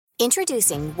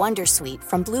Introducing Wondersuite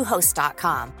from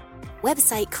Bluehost.com.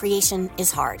 Website creation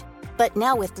is hard, but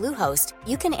now with Bluehost,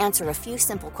 you can answer a few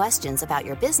simple questions about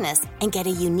your business and get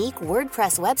a unique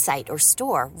WordPress website or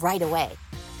store right away.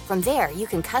 From there, you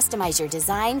can customize your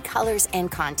design, colors,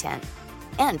 and content.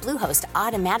 And Bluehost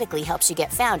automatically helps you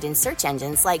get found in search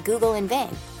engines like Google and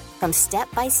Bing. From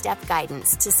step-by-step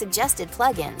guidance to suggested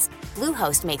plugins,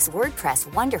 Bluehost makes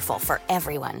WordPress wonderful for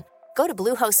everyone. Go to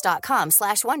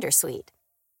bluehost.com/wondersuite.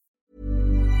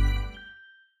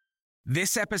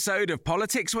 This episode of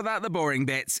Politics Without the Boring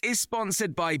Bits is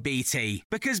sponsored by BT,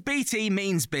 because BT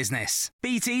means business.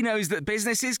 BT knows that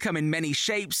businesses come in many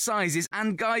shapes, sizes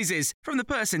and guises, from the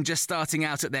person just starting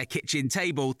out at their kitchen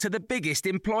table to the biggest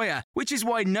employer, which is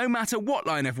why no matter what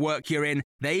line of work you're in,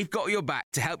 they've got your back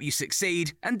to help you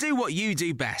succeed and do what you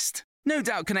do best. No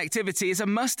doubt connectivity is a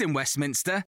must in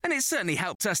Westminster, and it's certainly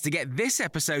helped us to get this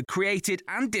episode created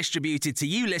and distributed to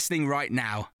you listening right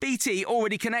now. BT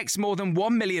already connects more than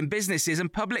 1 million businesses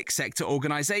and public sector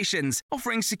organisations,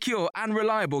 offering secure and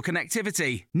reliable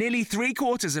connectivity. Nearly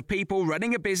 3/4 of people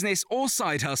running a business or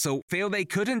side hustle feel they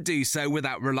couldn't do so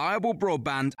without reliable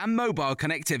broadband and mobile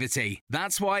connectivity.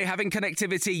 That's why having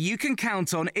connectivity you can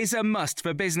count on is a must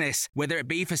for business, whether it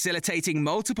be facilitating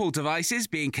multiple devices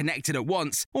being connected at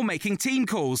once or making team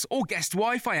calls or guest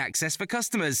Wi-Fi access for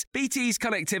customers. BT's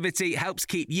connectivity helps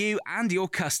keep you and your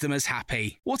customers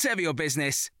happy. Whatever your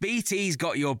business, BT's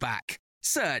got your back.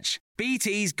 Search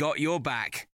BT's got your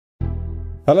back.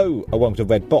 Hello and welcome to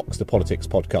Red Box, the politics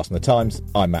podcast on The Times.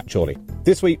 I'm Matt Chorley.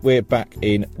 This week we're back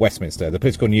in Westminster. The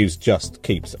political news just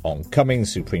keeps on coming. The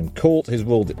Supreme Court has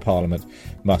ruled that Parliament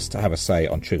must have a say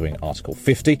on triggering Article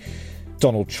 50.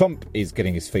 Donald Trump is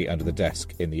getting his feet under the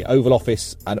desk in the Oval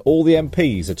Office, and all the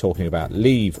MPs are talking about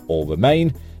leave or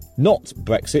remain, not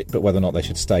Brexit, but whether or not they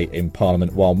should stay in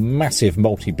Parliament while massive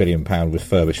multi-billion-pound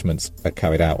refurbishments are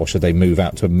carried out, or should they move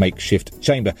out to a makeshift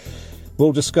chamber.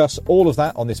 We'll discuss all of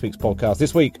that on this week's podcast.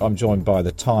 This week I'm joined by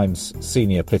The Times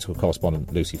senior political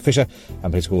correspondent Lucy Fisher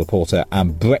and political reporter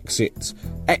and Brexit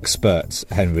expert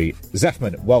Henry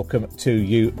Zeffman. Welcome to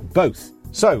you both.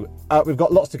 So, we've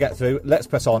got lots to get through. Let's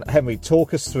press on. Henry,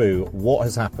 talk us through what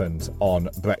has happened on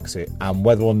Brexit and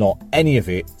whether or not any of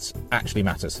it actually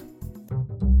matters.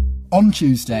 On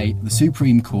Tuesday, the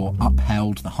Supreme Court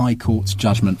upheld the High Court's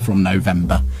judgment from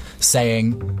November,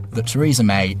 saying that Theresa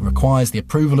May requires the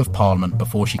approval of Parliament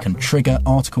before she can trigger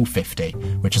Article 50,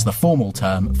 which is the formal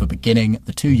term for beginning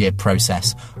the 2-year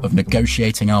process of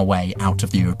negotiating our way out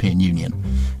of the European Union.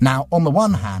 Now, on the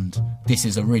one hand, this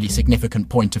is a really significant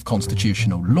point of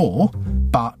constitutional law,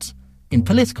 but in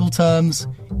political terms,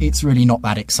 it's really not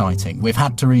that exciting. We've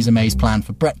had Theresa May's plan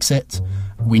for Brexit.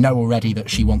 We know already that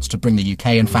she wants to bring the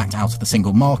UK, in fact, out of the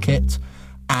single market.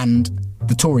 And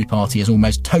the Tory party is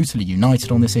almost totally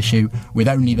united on this issue, with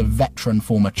only the veteran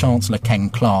former Chancellor Ken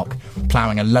Clarke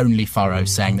ploughing a lonely furrow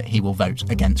saying that he will vote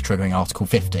against triggering Article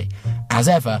 50. As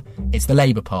ever, it's the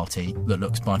Labour Party that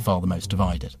looks by far the most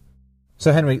divided.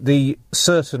 So, Henry, the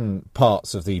certain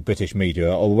parts of the British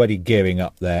media are already gearing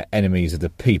up their enemies of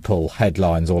the people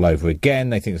headlines all over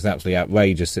again. They think it's absolutely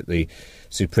outrageous that the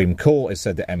Supreme Court has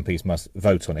said that MPs must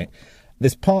vote on it.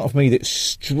 There's part of me that's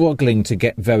struggling to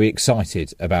get very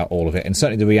excited about all of it, and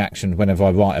certainly the reaction whenever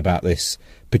I write about this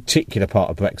particular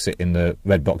part of Brexit in the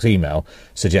Red Box email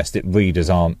suggests that readers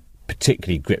aren't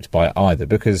particularly gripped by it either,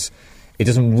 because it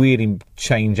doesn't really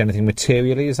change anything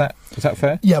materially. Is that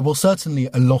fair? Yeah, well, certainly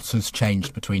a lot has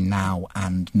changed between now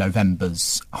and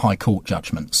November's High Court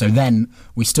judgment. So then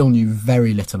we still knew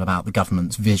very little about the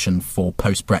government's vision for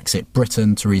post-Brexit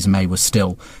Britain. Theresa May was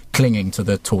still clinging to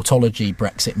the tautology,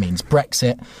 Brexit means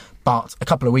Brexit. But a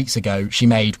couple of weeks ago, she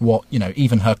made what,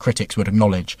 even her critics would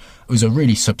acknowledge was a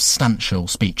really substantial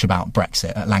speech about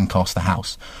Brexit at Lancaster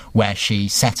House, where she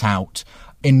set out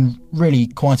in really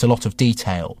quite a lot of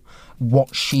detail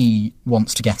what she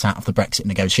wants to get out of the Brexit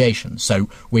negotiations. So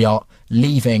we are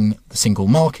leaving the single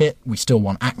market. We still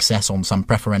want access on some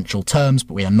preferential terms,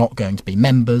 but we are not going to be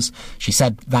members. She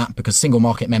said that because single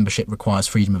market membership requires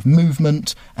freedom of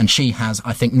movement, and she has,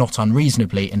 I think, not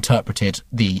unreasonably interpreted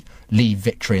the Leave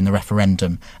victory in the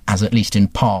referendum as at least in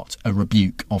part a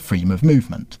rebuke of freedom of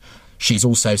movement. She's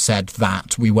also said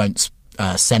that we won't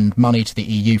send money to the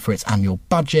EU for its annual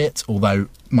budget, although,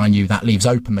 mind you, that leaves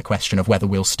open the question of whether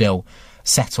we'll still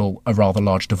settle a rather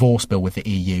large divorce bill with the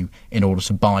EU in order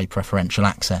to buy preferential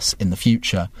access in the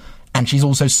future. And she's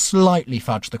also slightly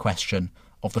fudged the question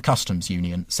of the customs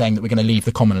union, saying that we're going to leave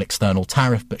the common external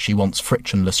tariff, but she wants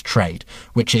frictionless trade,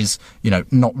 which is,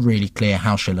 not really clear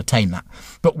how she'll attain that.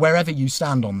 But wherever you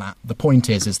stand on that, the point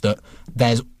is that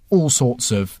there's all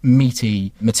sorts of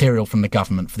meaty material from the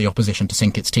government for the opposition to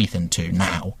sink its teeth into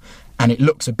now. And it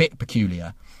looks a bit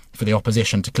peculiar for the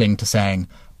opposition to cling to saying,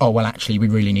 oh, well, actually, we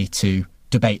really need to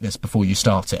debate this before you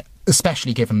start it,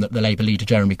 especially given that the Labour leader,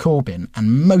 Jeremy Corbyn,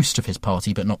 and most of his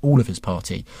party, but not all of his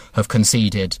party, have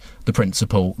conceded the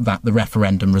principle that the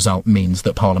referendum result means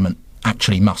that Parliament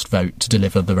actually must vote to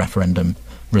deliver the referendum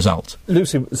result.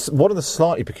 Lucy, one of the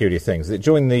slightly peculiar things that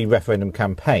during the referendum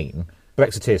campaign,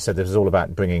 Brexiteers said this was all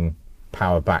about bringing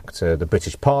power back to the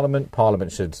British Parliament.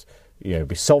 Parliament should,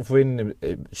 be sovereign.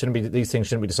 These things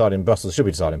shouldn't be decided in Brussels. Should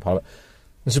be decided in Parliament.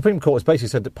 The Supreme Court has basically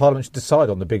said that Parliament should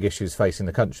decide on the big issues facing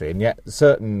the country, and yet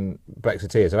certain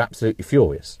Brexiteers are absolutely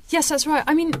furious. Yes, that's right.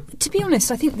 I mean, to be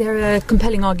honest, I think there are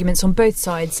compelling arguments on both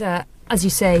sides. As you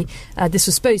say, this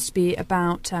was supposed to be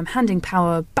about handing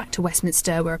power back to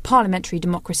Westminster. We're a parliamentary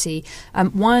democracy.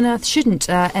 Why on earth shouldn't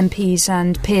MPs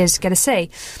and peers get a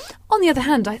say? On the other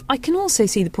hand, I can also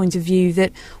see the point of view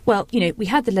that, well, we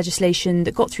had the legislation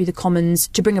that got through the Commons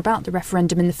to bring about the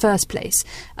referendum in the first place.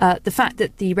 The fact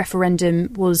that the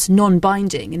referendum was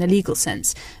non-binding in a legal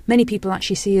sense, many people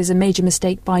actually see as a major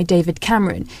mistake by David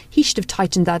Cameron. He should have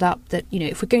tightened that up, that,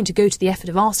 if we're going to go to the effort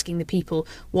of asking the people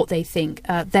what they think,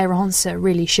 their answer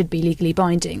really should be legally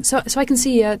binding. So I can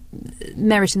see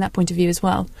merit in that point of view as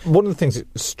well. One of the things that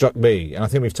struck me, and I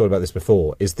think we've talked about this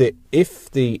before, is that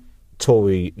if the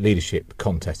Tory leadership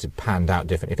contest had panned out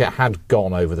differently, if it had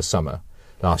gone over the summer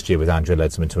last year with Andrea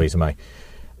Leadsom and Theresa May,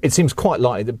 it seems quite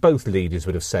likely that both leaders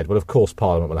would have said, well, of course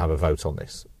Parliament will have a vote on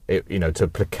this, to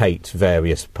placate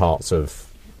various parts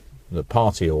of the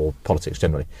party or politics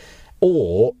generally.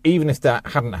 Or, even if that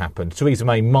hadn't happened, Theresa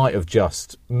May might have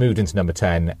just moved into number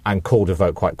 10 and called a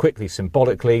vote quite quickly,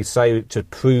 symbolically, say, to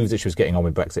prove that she was getting on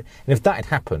with Brexit. And if that had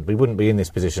happened, we wouldn't be in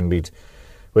this position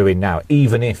we're in now,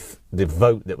 even if the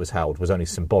vote that was held was only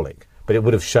symbolic. But it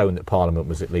would have shown that Parliament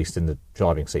was at least in the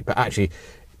driving seat. But actually,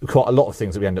 quite a lot of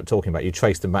things that we end up talking about, you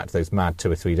trace them back to those mad 2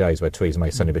 or 3 days where Theresa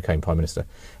May suddenly became Prime Minister.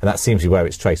 And that seems to be where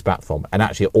it's traced back from. And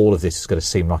actually, all of this is going to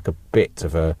seem like a bit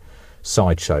of a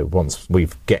sideshow once we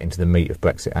get into the meat of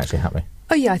Brexit actually happening.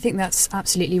 Oh, yeah, I think that's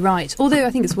absolutely right. Although I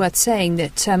think it's worth saying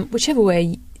that whichever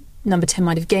way Number 10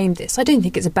 might have gained this, I don't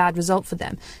think it's a bad result for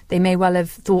them. They may well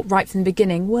have thought right from the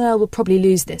beginning, well, we'll probably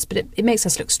lose this, but it makes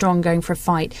us look strong going for a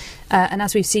fight. And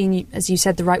as we've seen, as you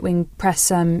said, the right-wing press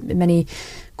in many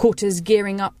quarters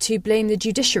gearing up to blame the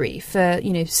judiciary for,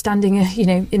 standing,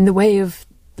 in the way of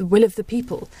the will of the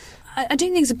people. I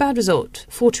don't think it's a bad result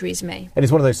for Theresa May. And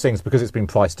it's one of those things, because it's been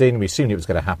priced in, we assumed it was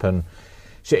going to happen.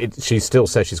 She still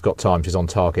says she's got time, she's on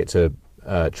target to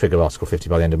trigger Article 50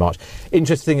 by the end of March.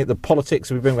 Interesting at the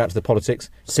politics, we bring back to the politics,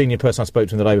 senior person I spoke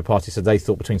to in the Labour Party said they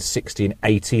thought between 60 and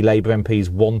 80 Labour MPs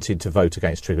wanted to vote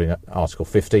against triggering Article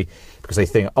 50 because they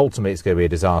think ultimately it's going to be a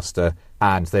disaster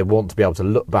and they want to be able to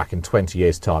look back in 20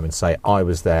 years' time and say, I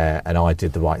was there and I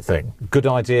did the right thing. Good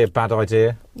idea, bad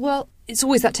idea? Well, it's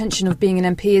always that tension of being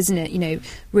an MP, isn't it?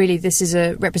 Really this is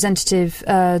a representative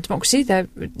democracy.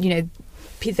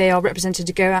 They are represented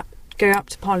to go up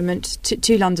to Parliament,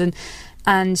 to London,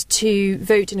 and to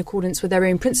vote in accordance with their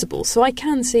own principles. So I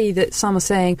can see that some are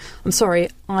saying, I'm sorry,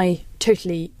 I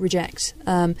totally reject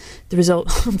the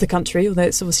result of the country, although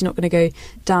it's obviously not going to go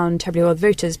down terribly well with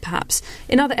voters, perhaps.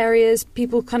 In other areas,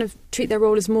 people kind of treat their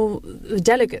role as more a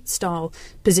delegate-style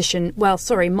position. Well,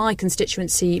 sorry, my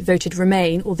constituency voted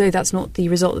Remain, although that's not the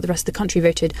result that the rest of the country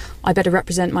voted. I better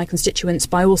represent my constituents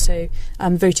by also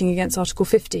voting against Article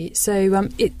 50. So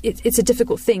it's a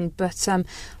difficult thing, but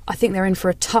I think they're in for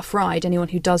a tough ride, anyone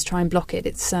who does try and block it.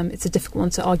 It's a difficult one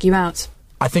to argue out.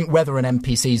 I think whether an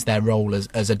MP sees their role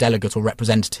as a delegate or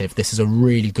representative, this is a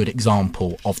really good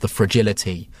example of the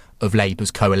fragility of Labour's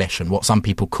coalition, what some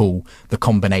people call the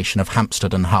combination of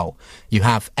Hampstead and Hull. You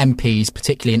have MPs,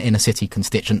 particularly in inner city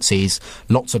constituencies,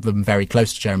 lots of them very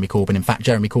close to Jeremy Corbyn. In fact,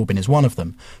 Jeremy Corbyn is one of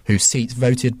them, whose seats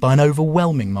voted by an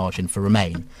overwhelming margin for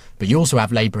Remain. But you also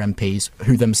have Labour MPs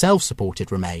who themselves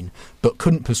supported Remain, but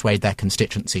couldn't persuade their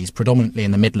constituencies, predominantly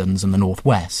in the Midlands and the North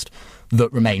West,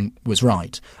 that Remain was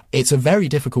right. It's a very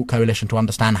difficult coalition to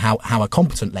understand how a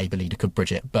competent Labour leader could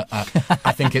bridge it, but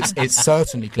I think it's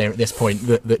certainly clear at this point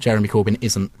that Jeremy Corbyn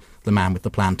isn't the man with the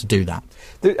plan to do that.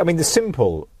 The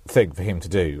simple thing for him to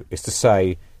do is to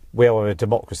say, we are a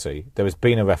democracy, there has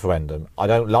been a referendum, I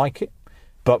don't like it,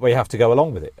 but we have to go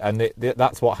along with it. And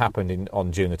that's what happened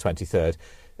on June the 23rd.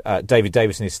 David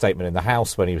Davis, in his statement in the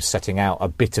House, when he was setting out a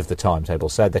bit of the timetable,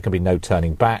 said there can be no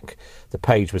turning back. The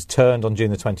page was turned on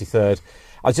June the 23rd.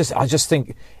 I just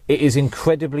think it is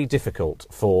incredibly difficult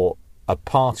for a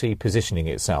party positioning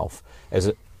itself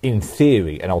as, in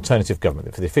theory, an alternative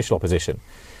government, for the official opposition,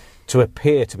 to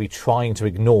appear to be trying to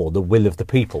ignore the will of the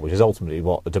people, which is ultimately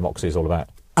what a democracy is all about.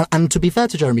 And to be fair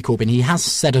to Jeremy Corbyn, he has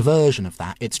said a version of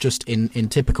that. It's just in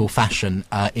typical fashion,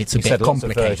 it's a bit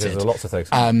complicated. Lots of things.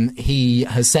 He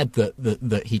has said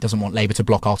that he doesn't want Labour to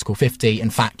block Article 50. In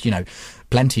fact,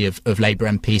 plenty of Labour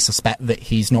MPs suspect that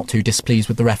he's not too displeased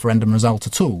with the referendum result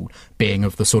at all, being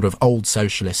of the sort of old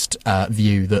socialist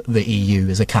view that the EU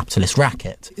is a capitalist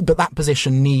racket. But that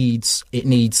position needs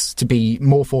to be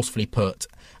more forcefully put,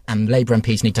 and Labour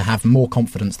MPs need to have more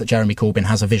confidence that Jeremy Corbyn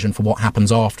has a vision for what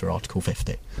happens after Article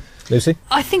 50. Lucy?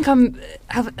 I think I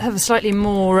have a slightly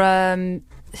more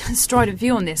strident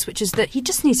view on this, which is that he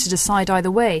just needs to decide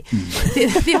either way.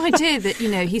 The idea that,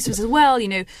 he says, well,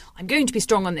 I'm going to be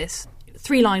strong on this,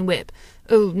 3-line whip.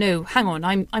 Oh, no, hang on,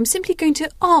 I'm simply going to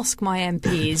ask my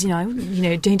MPs,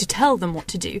 going to tell them what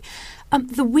to do.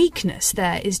 The weakness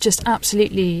there is just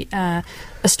absolutely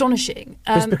astonishing.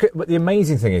 But the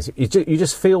amazing thing is, you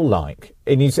just feel like,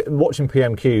 watching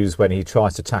PMQs when he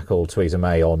tries to tackle Theresa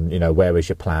May on, where is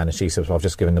your plan? And she says, well, I've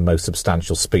just given the most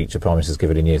substantial speech a Prime Minister's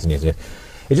given in years and years and years.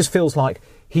 It just feels like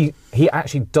he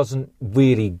actually doesn't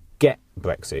really get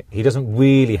Brexit. He doesn't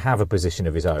really have a position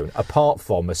of his own, apart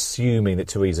from assuming that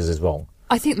Theresa's is wrong.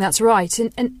 I think that's right.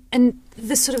 And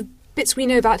the sort of bits we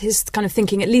know about his kind of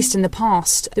thinking, at least in the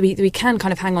past, that we can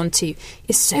kind of hang on to,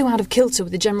 is so out of kilter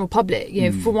with the general public.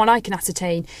 From what I can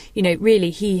ascertain,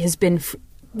 really he has been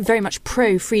very much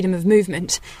pro-freedom of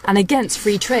movement and against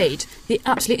free trade, the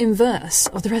absolute inverse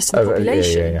of the rest of the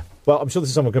population. Yeah. Well, I'm sure this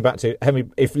is something we'll come back to. Henry,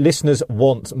 if listeners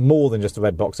want more than just a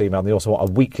Red Box email, they also want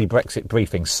a weekly Brexit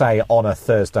briefing, say on a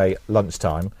Thursday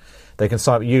lunchtime, they can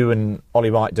sign up. You and Ollie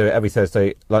Wright do it every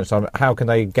Thursday lunchtime. How can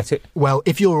they get it? Well,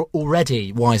 if you're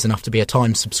already wise enough to be a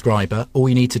Times subscriber, all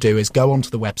you need to do is go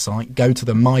onto the website, go to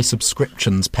the My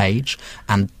Subscriptions page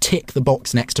and tick the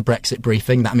box next to Brexit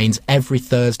Briefing. That means every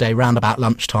Thursday round about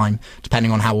lunchtime,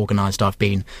 depending on how organised I've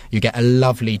been, you get a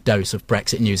lovely dose of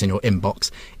Brexit news in your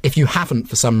inbox. If you haven't,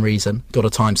 for some reason, got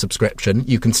a Times subscription,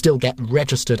 you can still get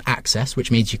registered access, which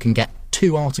means you can get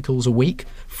 2 articles a week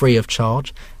free of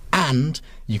charge, and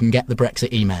you can get the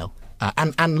Brexit email.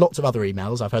 And lots of other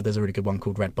emails. I've heard there's a really good one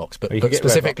called Redbox, but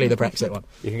specifically the Brexit one.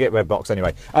 You can get Redbox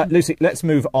anyway. Lucy, let's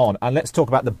move on and let's talk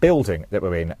about the building that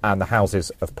we're in and the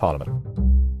Houses of Parliament.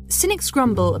 Cynics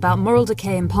grumble about moral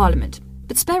decay in Parliament,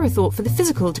 but spare a thought for the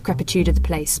physical decrepitude of the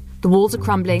place. The walls are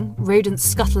crumbling, rodents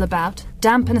scuttle about,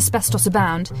 damp and asbestos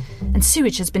abound, and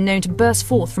sewage has been known to burst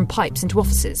forth from pipes into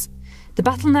offices. The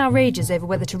battle now rages over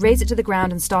whether to raze it to the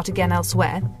ground and start again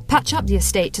elsewhere, patch up the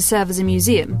estate to serve as a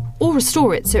museum, or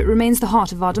restore it so it remains the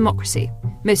heart of our democracy.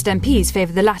 Most MPs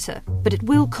favour the latter, but it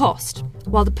will cost.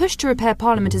 While the push to repair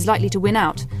Parliament is likely to win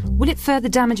out, will it further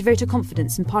damage voter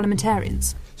confidence in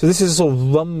parliamentarians? So this is a sort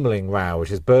of rumbling row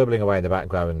which is burbling away in the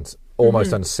background,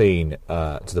 almost unseen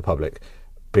to the public,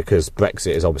 because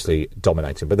Brexit is obviously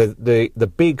dominating. But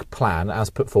the big plan, as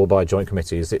put forward by a joint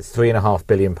committee, is that £3.5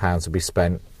 billion will be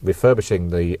spent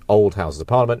refurbishing the old Houses of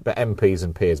Parliament, but MPs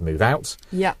and peers move out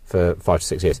for 5 to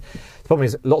 6 years. The problem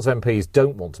is lots of MPs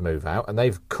don't want to move out, and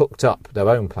they've cooked up their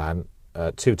own plan.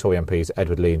 2 Tory MPs,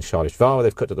 Edward Lee and Shailesh Vara,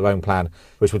 they've cooked up their own plan,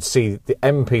 which would see the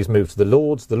MPs move to the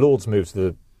Lords move to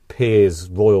the Peers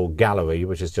Royal Gallery,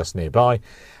 which is just nearby,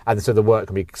 and so the work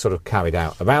can be sort of carried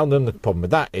out around them. The problem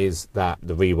with that is that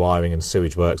the rewiring and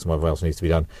sewage works and whatever else needs to be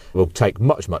done will take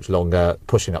much, much longer,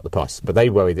 pushing up the price. But they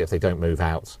worry that if they don't move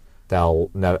out,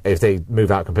 if they move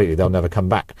out completely, they'll never come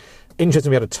back.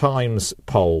 Interestingly, we had a Times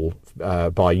poll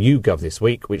by YouGov this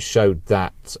week, which showed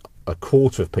that a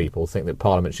quarter of people think that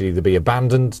Parliament should either be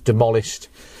abandoned, demolished,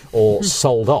 or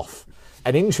sold off.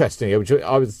 And interestingly, which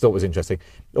I thought was interesting,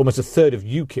 almost a third of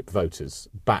UKIP voters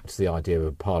backed the idea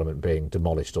of Parliament being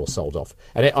demolished or sold off.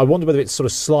 And I wonder whether it sort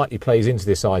of slightly plays into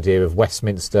this idea of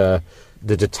Westminster,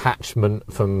 the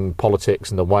detachment from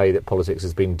politics and the way that politics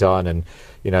has been done, and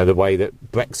the way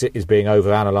that Brexit is being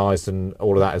overanalysed and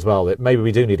all of that as well. That maybe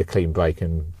we do need a clean break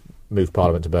and move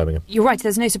Parliament to Birmingham. You're right,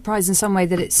 there's no surprise in some way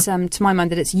that it's, to my mind,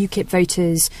 that it's UKIP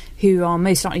voters who are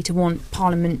most likely to want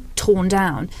Parliament torn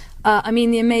down.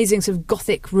 The amazing sort of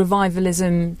Gothic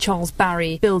revivalism, Charles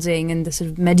Barry building and the sort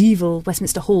of medieval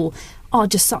Westminster Hall are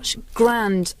just such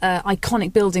grand,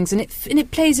 iconic buildings, and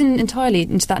it plays in entirely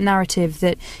into that narrative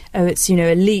that it's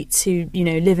elites who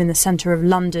live in the centre of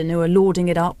London who are lording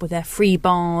it up with their free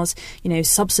bars,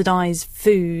 subsidised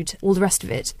food, all the rest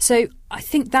of it. So I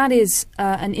think that is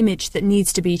an image that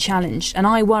needs to be challenged, and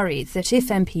I worry that if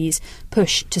MPs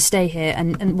push to stay here,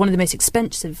 and one of the most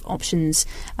expensive options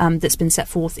that's been set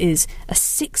forth is a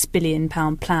 £6 billion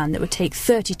plan that would take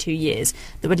 32 years,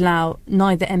 that would allow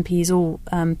neither MPs or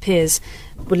peers,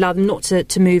 would allow them not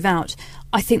to move out.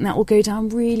 I think that will go down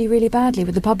really, really badly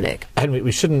with the public. Henry,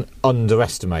 we shouldn't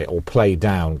underestimate or play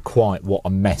down quite what a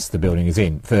mess the building is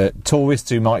in. For tourists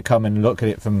who might come and look at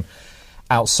it from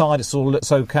outside, it all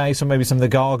looks okay. So maybe some of the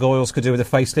gargoyles could do with a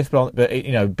facelift,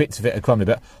 but bits of it are crumbly.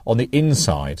 But on the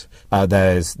inside,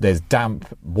 there's damp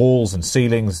walls and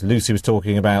ceilings. Lucy was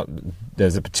talking about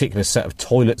there's a particular set of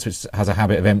toilets which has a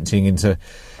habit of emptying into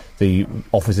the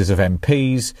offices of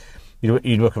MPs. You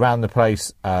look around the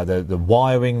place, the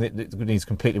wiring that needs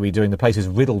completely redoing. The place is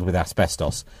riddled with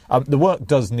asbestos. The work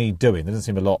does need doing. There doesn't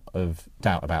seem a lot of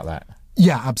doubt about that.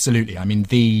 Yeah, absolutely. I mean,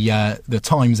 the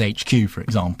Times HQ, for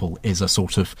example, is a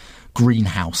sort of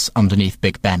greenhouse underneath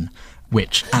Big Ben,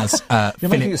 which, as you're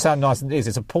making it sound nice, and it is.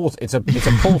 It's a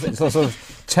sort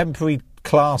of temporary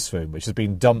classroom which has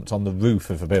been dumped on the roof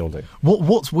of a building.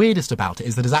 What's weirdest about it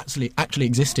is that it's actually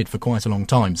existed for quite a long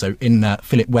time. So in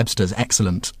Philip Webster's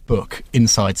excellent book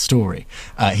Inside Story,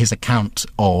 his account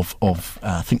of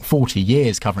I think 40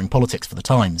 years covering politics for the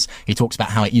Times, he talks about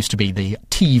how it used to be the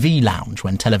TV lounge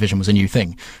when television was a new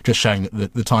thing, just showing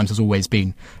that the Times has always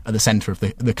been at the centre of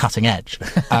the cutting edge.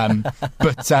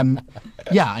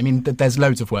 Yeah, I mean, there's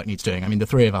loads of work needs doing. I mean, the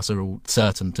three of us are all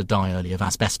certain to die early of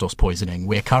asbestos poisoning.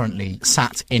 We're currently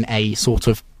sat in a sort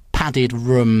of padded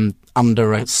room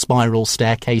under a spiral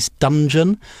staircase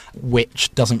dungeon, which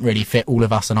doesn't really fit all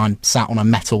of us, and I'm sat on a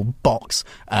metal box.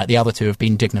 The other two have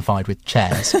been dignified with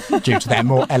chairs due to their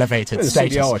more elevated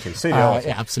status. Seniority.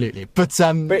 Yeah, absolutely. But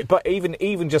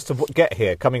even just to get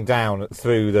here, coming down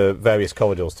through the various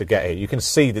corridors to get here, you can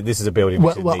see that this is a building.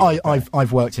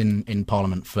 I've worked in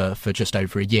Parliament for just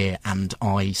over a year, and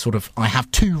I have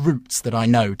two routes that I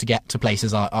know to get to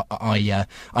places I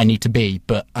need to be.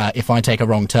 But if I take a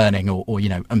wrong turning or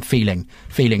I'm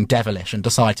feeling devilish and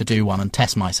decide to do one and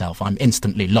test myself, I'm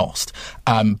instantly lost.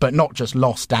 But not just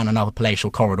lost down another palatial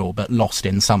corridor, but lost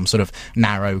in some sort of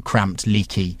narrow, cramped,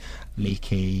 leaky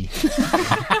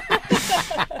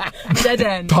dead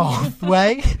end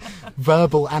pathway,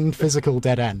 verbal and physical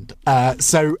dead end.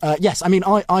 Yes, I mean,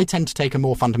 I tend to take a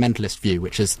more fundamentalist view,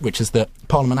 which is that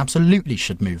Parliament absolutely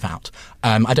should move out.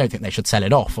 I don't think they should sell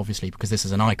it off, obviously, because this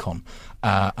is an iconic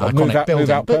building. Move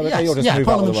out permanently,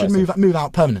 Parliament should move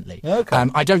out permanently. Okay.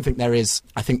 I don't think there is.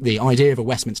 I think the idea of a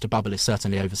Westminster bubble is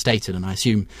certainly overstated, and I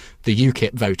assume the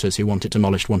UKIP voters who want it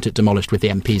demolished with the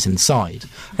MPs inside.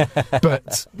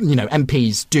 But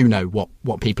MPs do know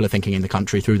what people are thinking in the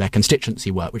country through their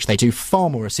constituency work, which they do far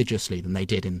more assiduously than they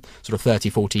did in sort of 30,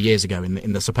 40 years ago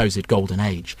in the supposed golden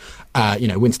age.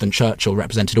 Winston Churchill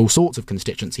represented all sorts of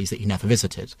constituencies that he never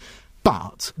visited.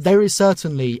 But there is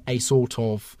certainly a sort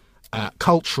of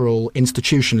cultural,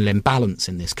 institutional imbalance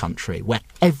in this country where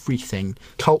everything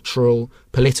cultural,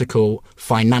 political,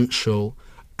 financial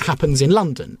happens in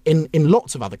London. In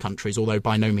lots of other countries, although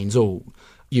by no means all,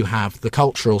 you have the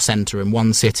cultural centre in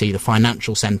one city, the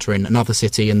financial centre in another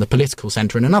city, and the political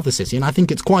centre in another city. And I think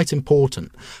it's quite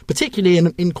important, particularly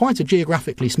in quite a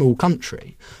geographically small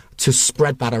country, to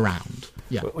spread that around.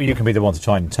 Yeah. Well, you can be the one to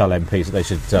try and tell MPs that they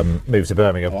should move to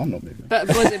Birmingham. Oh, I'm not moving. But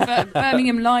was it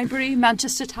Birmingham Library,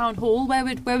 Manchester Town Hall? Where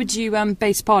would you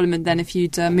base Parliament then if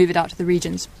you'd move it out to the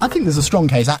regions? I think there's a strong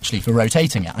case actually for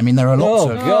rotating it. I mean, there are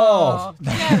lots of... God!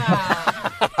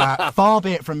 Far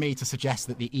be it from me to suggest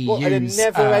that the EU's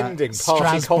never-ending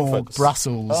party conference.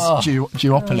 Brussels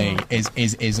duopoly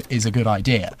is a good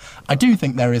idea. I do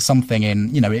think there is something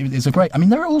in, it is a great... I mean,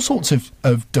 there are all sorts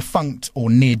of defunct or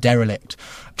near derelict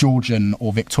Georgian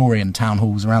or Victorian town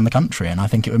halls around the country, and I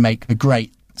think it would make a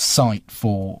great site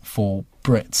for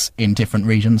Brits in different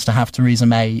regions to have Theresa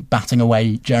May batting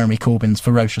away Jeremy Corbyn's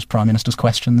ferocious Prime Minister's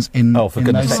questions in those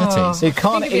cities. You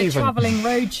can't even travelling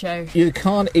roadshow. You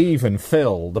can't even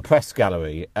fill the press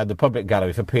gallery and the public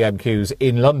gallery for PMQs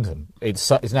in London. It's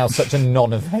now such a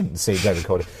non-event seeing Jeremy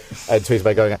Corbyn and Theresa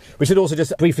May going out. We should also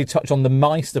just briefly touch on the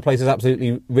mice. The place is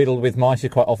absolutely riddled with mice.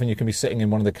 Quite often you can be sitting in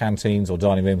one of the canteens or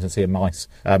dining rooms and see a mouse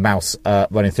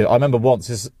running through. I remember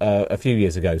once, a few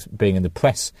years ago, being in the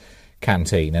press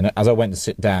canteen, and as I went to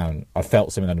sit down, I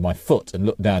felt something under my foot and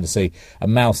looked down to see a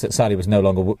mouse that sadly was no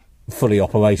longer fully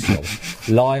operational,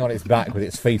 lying on its back with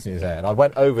its feet in its air. And I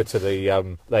went over to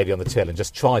the lady on the till and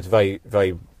just tried very,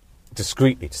 very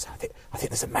discreetly to say, I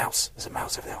think there's a mouse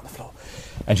over there on the floor.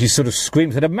 And she sort of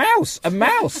screamed, said, a mouse!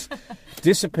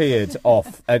 Disappeared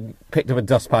off and picked up a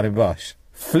dustpan and brush,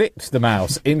 flipped the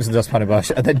mouse into the dustpan and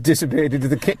brush, and then disappeared into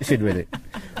the kitchen with it.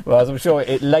 Well, as I'm sure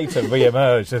it later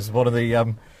re-emerged as one of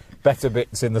the better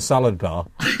bits in the salad bar.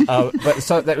 But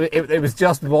so it was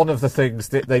just one of the things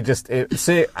that they just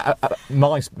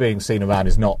mice being seen around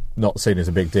is not seen as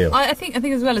a big deal. I think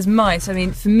as well as mice. I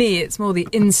mean, for me, it's more the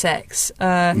insects.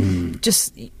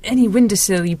 Just any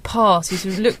windowsill you pass, you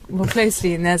sort of look more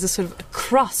closely, and there's a sort of a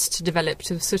crust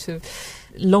developed of sort of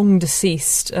long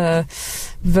deceased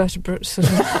vertebrate sort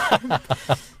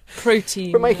of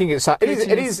protein. We're making it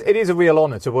is a real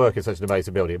honour to work in such an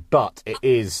amazing building, but it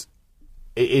is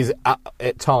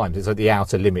at times it's at the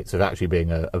outer limits of actually being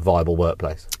a viable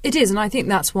workplace. It is, and I think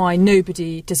that's why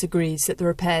nobody disagrees that the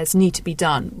repairs need to be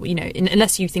done. You know,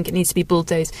 unless you think it needs to be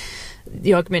bulldozed,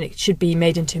 the argument it should be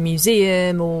made into a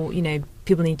museum, or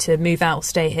people need to move out or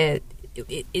stay here.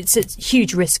 It's a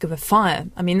huge risk of a fire.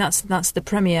 I mean, that's the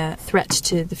premier threat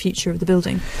to the future of the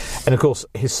building. And of course,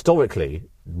 historically,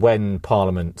 when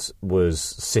Parliament was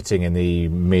sitting in the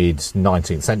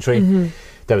mid-19th century,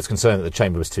 there was concern that the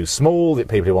chamber was too small, that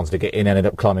people who wanted to get in ended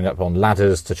up climbing up on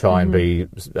ladders to try and be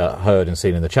heard and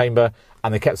seen in the chamber.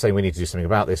 And they kept saying, we need to do something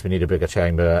about this, we need a bigger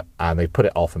chamber. And they put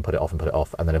it off and put it off and put it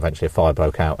off. And then eventually a fire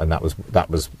broke out, and that was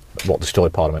what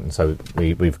destroyed Parliament. And so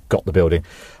we've got the building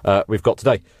we've got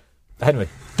today. Henry?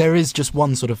 There is just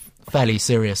one sort of fairly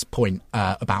serious point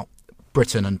about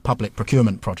Britain and public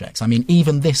procurement projects. I mean,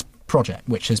 even this project,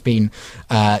 which has been,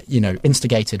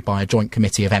 instigated by a joint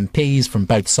committee of MPs from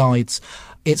both sides,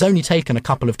 it's only taken a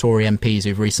couple of Tory MPs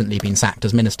who've recently been sacked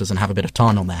as ministers and have a bit of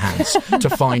time on their hands to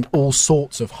find all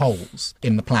sorts of holes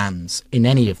in the plans in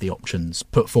any of the options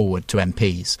put forward to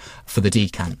MPs for the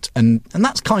decant. And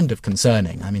that's kind of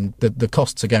concerning. I mean, the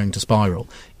costs are going to spiral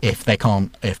if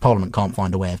Parliament can't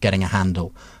find a way of getting a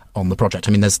handle on the project.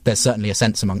 I mean, there's certainly a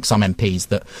sense among some MPs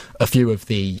that a few of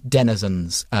the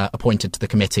denizens appointed to the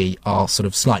committee are sort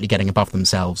of slightly getting above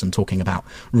themselves and talking about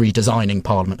redesigning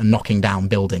Parliament and knocking down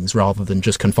buildings rather than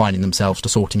just confining themselves to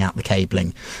sorting out the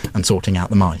cabling and sorting out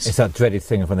the mice. It's that dreaded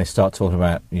thing of when they start talking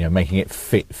about, making it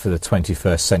fit for the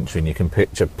 21st century, and you can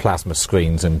picture plasma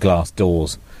screens and glass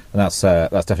doors, and that's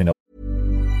definitely not.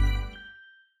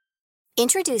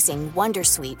 Introducing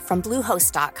Wondersuite from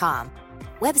Bluehost.com.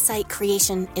 Website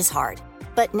creation is hard,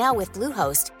 but now with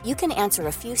Bluehost, you can answer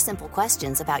a few simple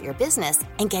questions about your business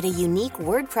and get a unique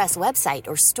WordPress website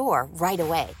or store right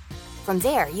away. From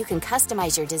there, you can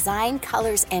customize your design,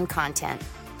 colors, and content.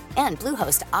 And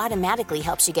Bluehost automatically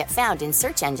helps you get found in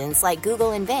search engines like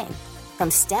Google and Bing.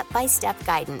 From step-by-step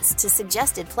guidance to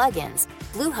suggested plugins,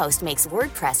 Bluehost makes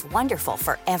WordPress wonderful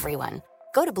for everyone.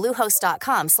 Go to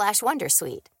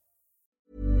bluehost.com/wondersuite.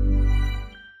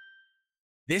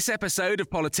 This episode of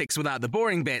Politics Without the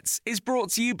Boring Bits is brought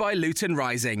to you by Luton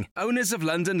Rising, owners of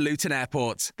London Luton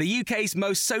Airport, the UK's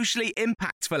most socially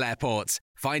impactful airport.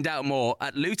 Find out more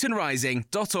at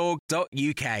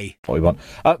lutonrising.org.uk. What we want.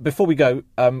 Before we go,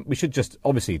 we should just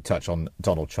obviously touch on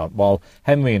Donald Trump. While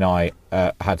Henry and I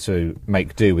had to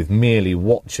make do with merely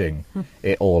watching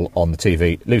it all on the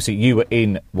TV, Lucy, you were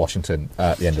in Washington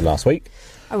at the end of last week.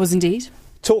 I was indeed.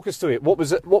 Talk us through it. What was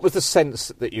the sense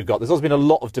that you got? There's also been a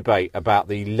lot of debate about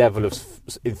the level of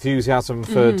enthusiasm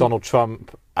for Donald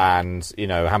Trump, and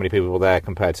how many people were there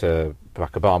compared to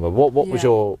Barack Obama. What was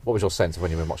your sense of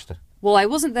when you were in Washington? Well, I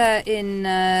wasn't there in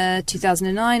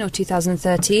 2009 or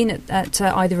 2013 at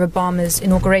either Obama's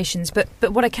inaugurations, but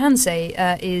what I can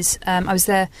say is I was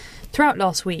there throughout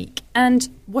last week, and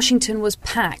Washington was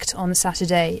packed on the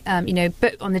Saturday.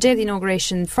 But on the day of the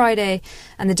inauguration, Friday,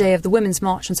 and the day of the Women's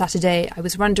March on Saturday, I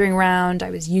was wandering around,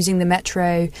 I was using the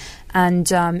metro, and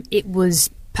it was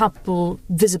palpable,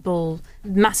 visible,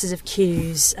 masses of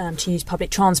queues to use public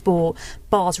transport,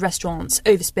 bars, restaurants,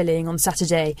 overspilling on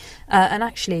Saturday, and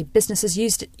actually business as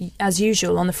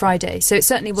usual on the Friday. So it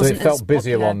certainly wasn't as So it felt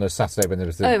busier popular on the Saturday when there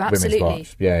was the Women's absolutely.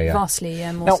 March. Yeah. Vastly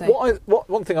more now, so.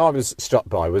 one thing I was struck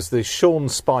by was the Sean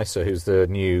Spicer, who's the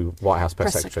new White House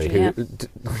press secretary, who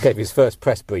gave his first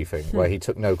press briefing where he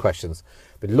took no questions,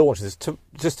 but launched this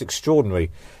just extraordinary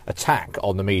attack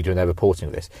on the media and their reporting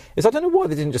of this. I don't know why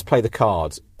they didn't just play the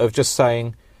cards of just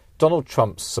saying Donald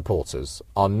Trump's supporters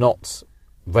are not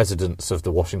residents of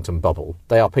the Washington bubble.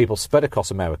 They are people spread across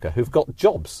America who've got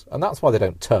jobs, and that's why they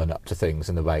don't turn up to things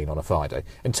in the rain on a Friday.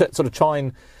 And sort of try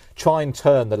and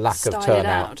turn the lack of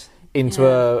turnout into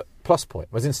a plus point.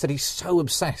 Whereas instead he's so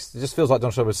obsessed. It just feels like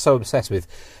Donald Trump was so obsessed with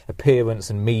appearance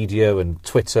and media and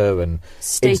Twitter and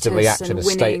status instant reaction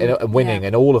and winning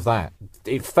and all of that.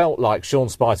 It felt like Sean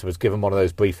Spicer was given one of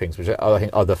those briefings, which I think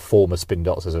other former spin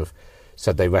doctors have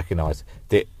said they recognise.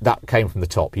 That came from the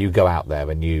top. You go out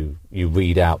there and you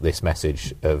read out this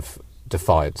message of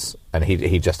defiance, and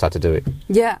he just had to do it.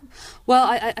 Yeah, well,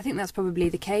 I think that's probably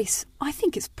the case. I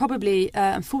think it's probably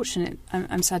unfortunate,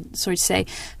 I'm sorry to say,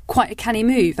 quite a canny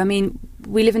move. I mean,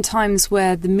 we live in times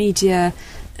where the media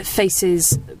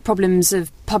faces problems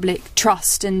of public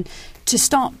trust, and to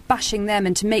start bashing them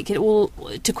and to make it all,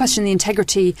 to question the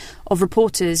integrity of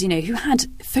reporters, who had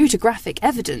photographic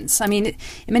evidence. I mean, in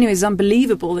many ways, it's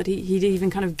unbelievable that he'd even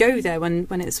kind of go there when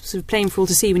it's sort of plain for all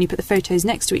to see when you put the photos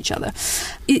next to each other.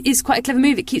 It's quite a clever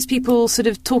move. It keeps people sort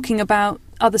of talking about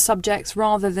other subjects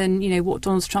rather than, what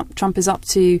Donald Trump is up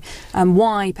to,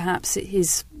 why perhaps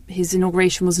his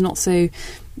inauguration was not so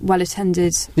well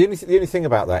attended. The only thing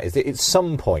about that is that at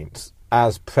some point,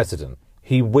 as president,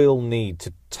 he will need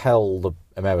to tell the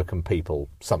American people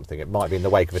something. It might be in the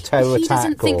wake of a terror attack. He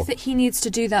doesn't think that he needs to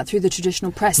do that through the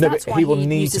traditional press. No, that's but why he will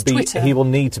need uses to be. Twitter. He will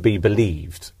need to be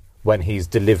believed when he's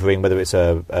delivering, whether it's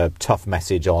a tough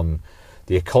message on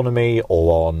the economy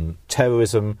or on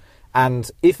terrorism. And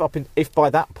if by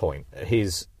that point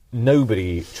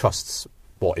nobody trusts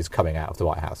what is coming out of the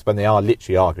White House, when they are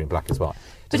literally arguing black as white,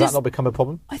 does that not become a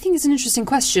problem? I think it's an interesting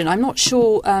question. I'm not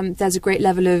sure there's a great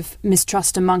level of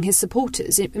mistrust among his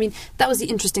supporters. I mean, that was the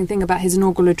interesting thing about his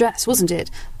inaugural address, wasn't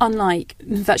it? Unlike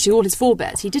virtually all his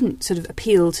forebears, he didn't sort of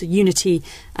appeal to unity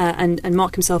and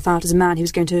mark himself out as a man who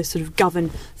was going to sort of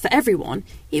govern for everyone.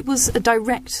 It was a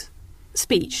direct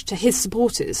speech to his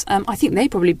supporters. I think they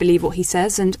probably believe what he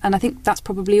says, and I think that's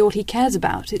probably all he cares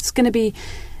about. It's going to be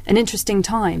an interesting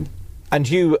time. And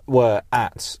you were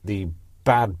at the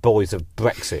Bad Boys of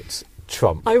Brexit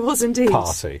Trump I was indeed.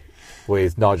 party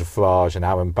with Nigel Farage and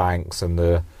Aaron Banks and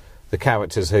the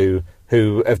characters who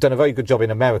have done a very good job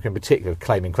in America in particular of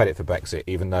claiming credit for Brexit,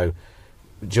 even though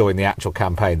during the actual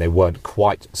campaign they weren't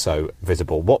quite so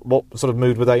visible. What sort of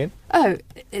mood were they in? Oh,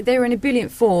 they were in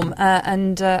ebullient form,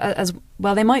 and as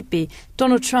well they might be.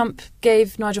 Donald Trump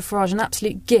gave Nigel Farage an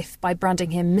absolute gift by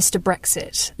branding him Mr.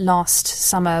 Brexit last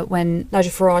summer when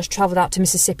Nigel Farage travelled out to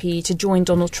Mississippi to join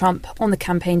Donald Trump on the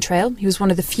campaign trail. He was one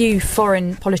of the few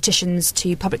foreign politicians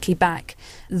to publicly back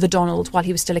the Donald while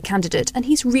he was still a candidate, and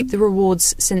he's reaped the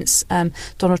rewards since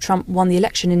Donald Trump won the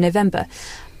election in November.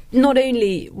 Not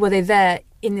only were they there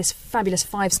in this fabulous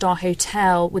 5-star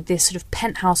hotel with this sort of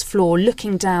penthouse floor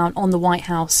looking down on the White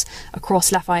House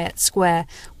across Lafayette Square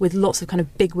with lots of kind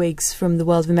of bigwigs from the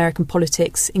world of American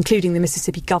politics, including the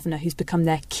Mississippi governor, who's become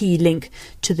their key link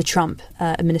to the Trump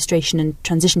administration and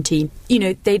transition team.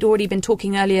 They'd already been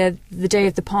talking earlier the day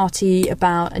of the party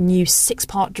about a new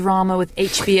 6-part drama with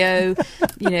HBO,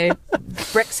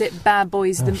 Brexit, Bad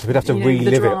Boys. So we'd have to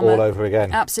relive it all over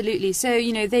again. Absolutely. So,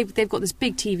 they've got this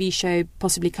big TV show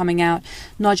possibly coming out.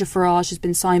 Nigel Farage has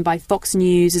been signed by Fox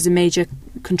News as a major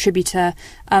contributor.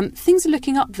 Things are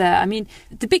looking up there. I mean,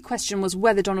 the big question was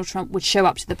whether Donald Trump would show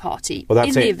up to the party. Well,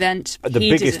 that's in the event, the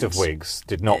he biggest didn't. of wigs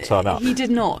did not turn up. He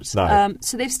did not. No.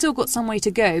 So they've still got some way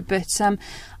to go. But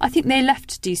I think they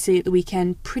left DC at the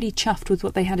weekend pretty chuffed with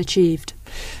what they had achieved.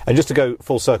 And just to go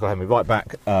full circle, Henry, right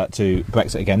back to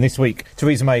Brexit again. This week,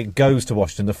 Theresa May goes to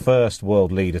Washington, the first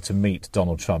world leader to meet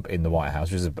Donald Trump in the White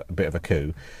House, which is a bit of a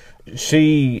coup.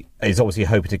 She is obviously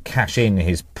hoping to cash in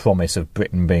his promise of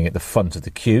Britain being at the front of the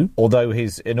queue, although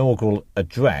his inaugural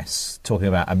address, talking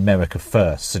about America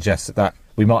first, suggests that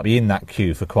we might be in that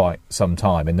queue for quite some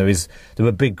time. And there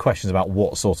are big questions about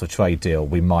what sort of trade deal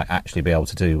we might actually be able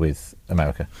to do with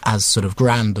America. As sort of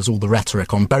grand as all the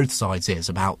rhetoric on both sides is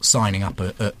about signing up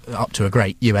to a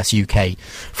great US-UK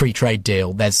free trade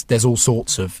deal, there's all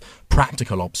sorts of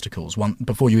practical obstacles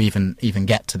before you even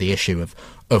get to the issue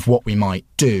of what we might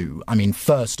do. I mean,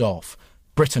 first off,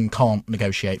 Britain can't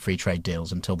negotiate free trade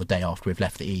deals until the day after we've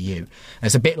left the EU. And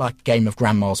it's a bit like a game of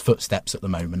grandma's footsteps at the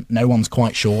moment. No one's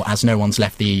quite sure, as no one's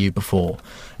left the EU before.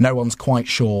 No one's quite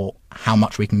sure how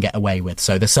much we can get away with.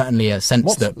 So there's certainly a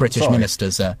sense that British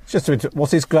ministers are...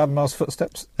 What is grandma's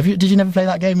footsteps? Did you never play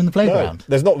that game in the playground? No,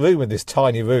 there's not room in this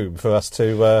tiny room for us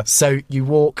to... So you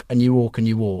walk and you walk and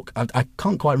you walk. I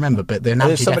can't quite remember, but the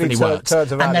analogy definitely works. And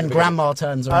then grandma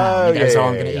turns around and goes,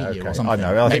 I'm going to eat you or something. I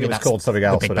know, I think it was called something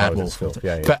else when I was at school.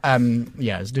 But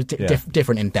it's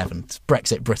different in Devon. It's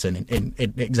Brexit Britain in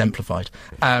exemplified.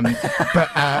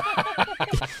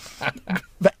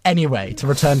 But anyway, to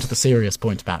return to the serious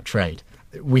point about trade,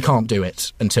 we can't do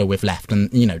it until we've left. And,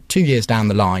 2 years down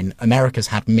the line, America's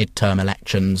had midterm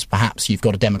elections. Perhaps you've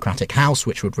got a Democratic House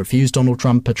which would refuse Donald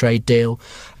Trump a trade deal,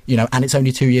 and it's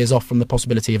only 2 years off from the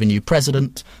possibility of a new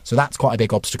president. So that's quite a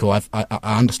big obstacle. I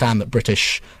understand that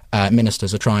British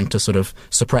ministers are trying to sort of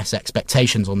suppress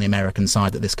expectations on the American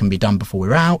side that this can be done before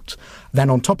we're out. Then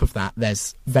on top of that,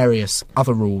 there's various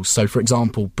other rules. So, for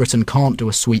example, Britain can't do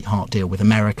a sweetheart deal with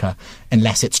America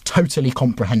unless it's totally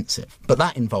comprehensive. But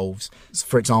that involves,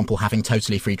 for example, having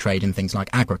totally free trade in things like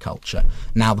agriculture.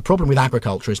 Now, the problem with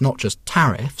agriculture is not just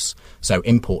tariffs, so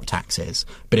import taxes,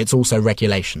 but it's also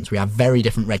regulations. We have very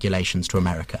different regulations to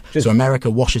America. So America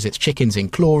washes its chickens in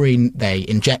chlorine, they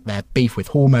inject their beef with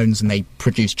hormones, and they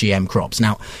produce GM crops.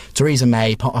 Now, Theresa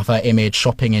May, part of her image,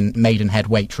 shopping in Maidenhead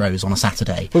Waitrose on a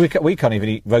Saturday. Well, we can't even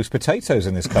eat roast potatoes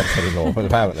in this country anymore, but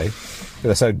apparently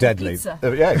they're so deadly. Pizza.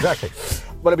 Yeah, exactly.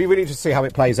 Well, it'd be really interesting to see how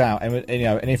it plays out, and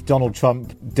and if Donald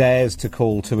Trump dares to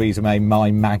call Theresa May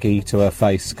 "my Maggie" to her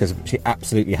face, because she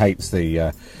absolutely hates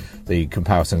the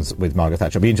comparisons with Margaret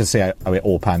Thatcher. It'll be interesting to see how it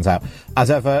all pans out. As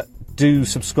ever, do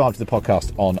subscribe to the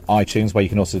podcast on iTunes, where you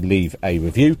can also leave a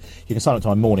review. You can sign up to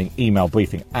my morning email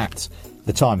briefing at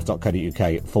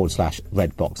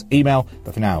thetimes.co.uk/redbox email.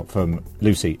 But for now, from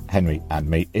Lucy, Henry and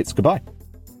me, it's goodbye.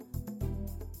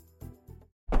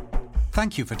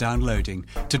 Thank you for downloading.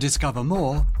 To discover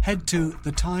more, head to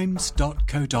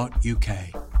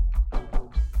thetimes.co.uk.